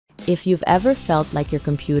If you've ever felt like your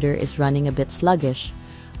computer is running a bit sluggish,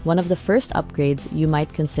 one of the first upgrades you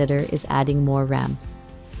might consider is adding more RAM.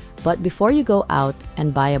 But before you go out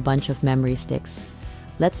and buy a bunch of memory sticks,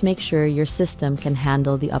 let's make sure your system can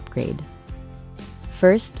handle the upgrade.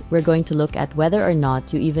 First, we're going to look at whether or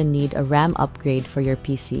not you even need a RAM upgrade for your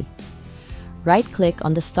PC. Right-click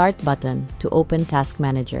on the Start button to open Task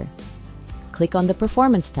Manager. Click on the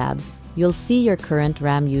Performance tab. You'll see your current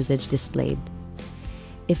RAM usage displayed.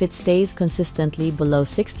 If it stays consistently below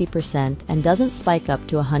 60% and doesn't spike up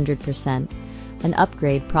to 100%, an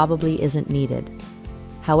upgrade probably isn't needed.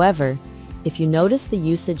 However, if you notice the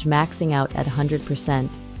usage maxing out at 100%,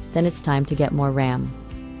 then it's time to get more RAM.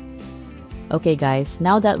 Okay guys,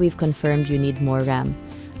 now that we've confirmed you need more RAM,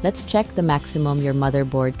 let's check the maximum your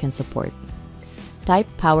motherboard can support. Type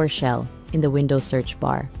Powershell in the Windows search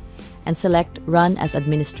bar and select Run as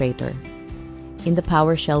Administrator. In the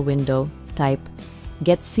Powershell window, type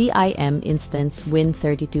Get-CimInstance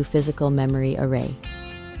Win32 Physical Memory Array.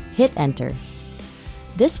 Hit Enter.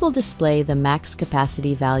 This will display the max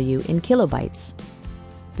capacity value in kilobytes.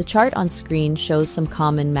 The chart on screen shows some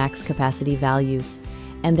common max capacity values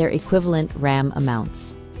and their equivalent RAM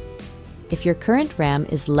amounts. If your current RAM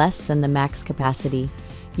is less than the max capacity,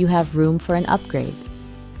 you have room for an upgrade.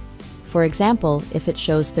 For example, if it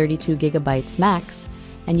shows 32 GB max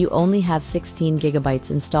and you only have 16 GB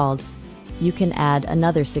installed, you can add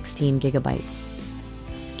another 16 GB.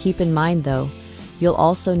 Keep in mind though, you'll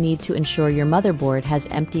also need to ensure your motherboard has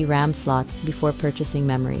empty RAM slots before purchasing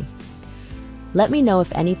memory. Let me know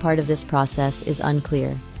if any part of this process is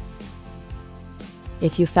unclear.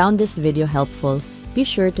 If you found this video helpful, be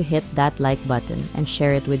sure to hit that like button and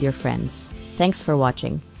share it with your friends. Thanks for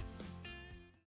watching.